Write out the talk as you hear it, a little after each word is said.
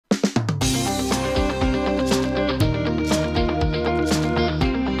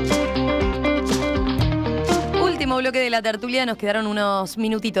bloque de la tertulia nos quedaron unos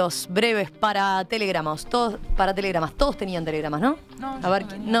minutitos breves para telegramas. Todos tenían telegramas, ¿no? No, a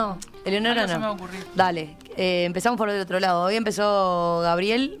ver, no. Eleonora no. Se me va a no. ocurrir. Dale, empezamos por el otro lado. Hoy empezó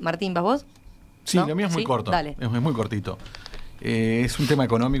Gabriel. Martín, ¿vas vos? Sí, ¿No? lo mío es muy corto. Dale. Es muy cortito. Es un tema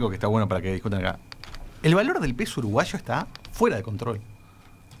económico que está bueno para que discutan acá. El valor del peso uruguayo está fuera de control.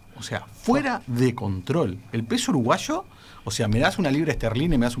 O sea, fuera de control. El peso uruguayo, o sea, me das una libra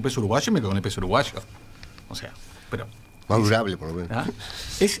esterlina y me das un peso uruguayo y me quedo con el peso uruguayo. O sea, pero... Más durable, por lo menos. ¿Ah?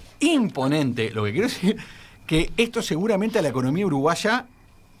 Es imponente. Lo que quiero decir que esto seguramente a la economía uruguaya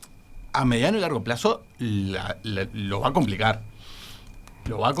a mediano y largo plazo lo va a complicar.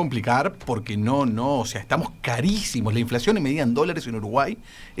 Lo va a complicar porque o sea, estamos carísimos. La inflación en medida en dólares en Uruguay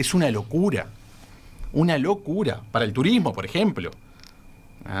es una locura. Una locura. Para el turismo, por ejemplo.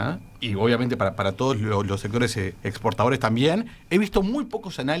 ¿Ah? Y obviamente para todos los sectores exportadores también. He visto muy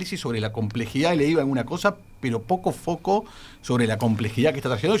pocos análisis sobre la complejidad, he leído alguna cosa, pero poco foco sobre la complejidad que está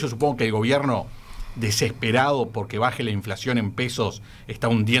trayendo. Yo supongo que el gobierno, desesperado porque baje la inflación en pesos, está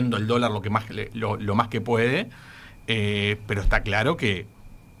hundiendo el dólar lo más que puede, pero está claro que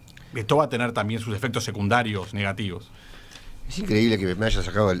esto va a tener también sus efectos secundarios negativos. Es increíble que me haya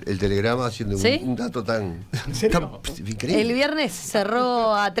sacado el telegrama haciendo un dato tan increíble. El viernes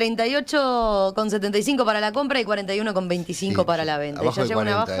cerró a 38,75 para la compra y 41,25 para la venta. Abajo ya de lleva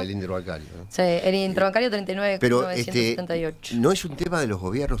 40 una baja. el interbancario, ¿no? Sí, el interbancario 39,978. Pero no es un tema de los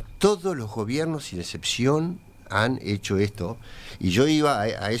gobiernos. Todos los gobiernos, sin excepción, han hecho esto. Y yo iba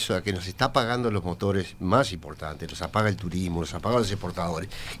a eso, a que nos está pagando los motores más importantes. Nos apaga el turismo, nos apaga los exportadores.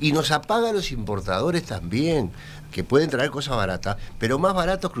 Y nos apaga los importadores también, que pueden traer cosas baratas, pero más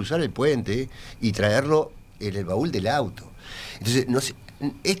barato es cruzar el puente y traerlo en el baúl del auto. Entonces,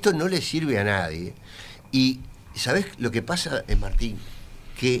 esto no le sirve a nadie. Y ¿sabés lo que pasa, Martín?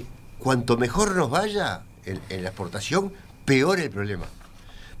 Que cuanto mejor nos vaya en la exportación, peor el problema.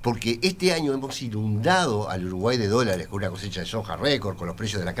 Porque este año hemos inundado al Uruguay de dólares con una cosecha de soja récord, con los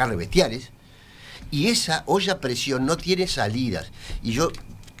precios de la carne bestiales, y esa olla a presión no tiene salidas. Y yo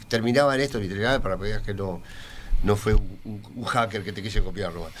terminaba en esto, mi telegrama, para que veas que no fue un hacker que te quise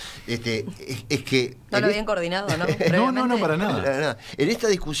copiar, Román. Es que... No lo habían coordinado, ¿no? No, para nada. En esta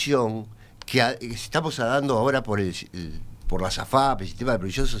discusión que estamos dando ahora por la SAFAP, el sistema de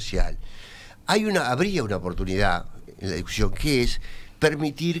previsión social, habría una oportunidad en la discusión, que es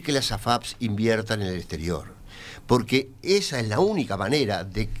permitir que las AFAPs inviertan en el exterior. Porque esa es la única manera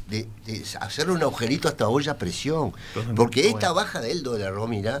de hacerle un agujerito a esta olla a presión. Porque esta baja del dólar,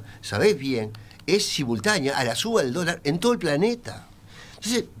 Romina, sabés bien, es simultánea a la suba del dólar en todo el planeta.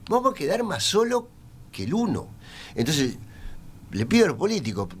 Entonces, vamos a quedar más solo que el uno. Entonces, le pido a los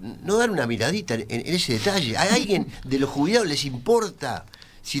políticos no dar una miradita en ese detalle. ¿A alguien de los jubilados les importa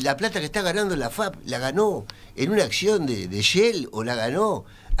si la plata que está ganando la FAP la ganó en una acción de Shell o la ganó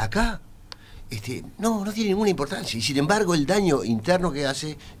acá? No tiene ninguna importancia. Y sin embargo, el daño interno que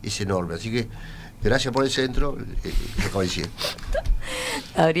hace es enorme. Así que, gracias por el centro, como decía.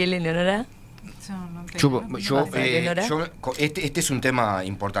 Gabriel, Eleonora. Este es un tema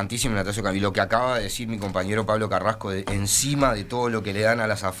importantísimo, Natalia, y lo que acaba de decir mi compañero Pablo Carrasco, encima de todo lo que le dan a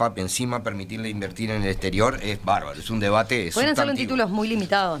la SAFAP, encima permitirle invertir en el exterior, es bárbaro, es un debate. Pueden hacerlo en títulos muy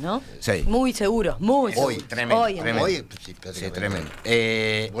limitados, ¿no? Sí. Muy seguros, muy seguros. Hoy, tremendo. Sí, tremendo.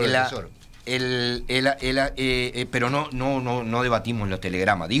 Pero no debatimos los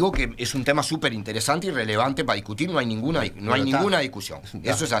telegramas. Digo que es un tema súper interesante y relevante para discutir, no hay ninguna discusión.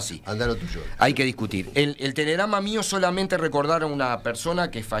 Eso es así. Anda lo tuyo. Hay que discutir. El telegrama mío solamente recordar a una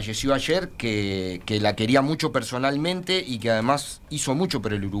persona que falleció ayer, que la quería mucho personalmente y que además hizo mucho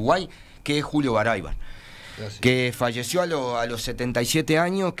por el Uruguay, que es Julio Baraybar. Que falleció a los 77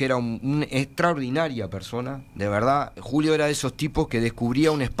 años, que era una extraordinaria persona, de verdad. Julio era de esos tipos que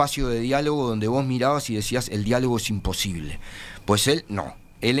descubría un espacio de diálogo donde vos mirabas y decías, el diálogo es imposible. Pues él no,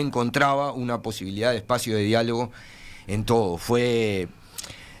 él encontraba una posibilidad de espacio de diálogo en todo. Fue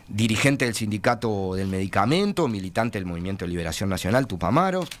dirigente del sindicato del medicamento, militante del Movimiento de Liberación Nacional,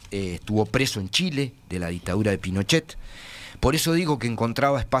 Tupamaro, estuvo preso en Chile de la dictadura de Pinochet. Por eso digo que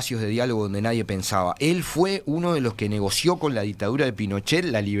encontraba espacios de diálogo donde nadie pensaba. Él fue uno de los que negoció con la dictadura de Pinochet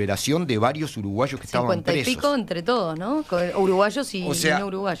la liberación de varios uruguayos que estaban presos. 50 y pico entre todos, ¿no? Uruguayos y no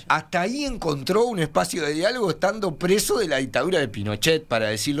uruguayos. Hasta ahí encontró un espacio de diálogo estando preso de la dictadura de Pinochet, para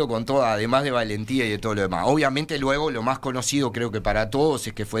decirlo con toda, además de valentía y de todo lo demás. Obviamente luego lo más conocido, creo que para todos,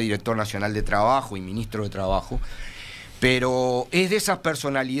 es que fue director nacional de Trabajo y ministro de Trabajo. Pero es de esas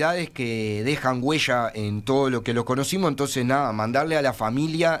personalidades que dejan huella en todo lo que los conocimos. Entonces nada, mandarle a la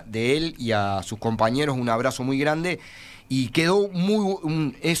familia de él y a sus compañeros un abrazo muy grande y quedó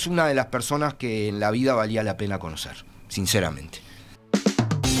es una de las personas que en la vida valía la pena conocer, sinceramente.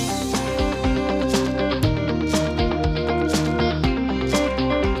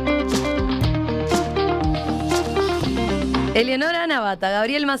 Eleonora, Navatta,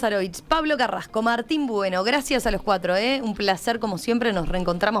 Gabriel, Mazzarovich, Pablo, Carrasco, Martín, Bueno, gracias a los 4, un placer como siempre, nos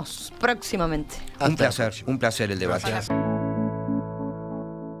reencontramos próximamente. Un placer el debate. Gracias.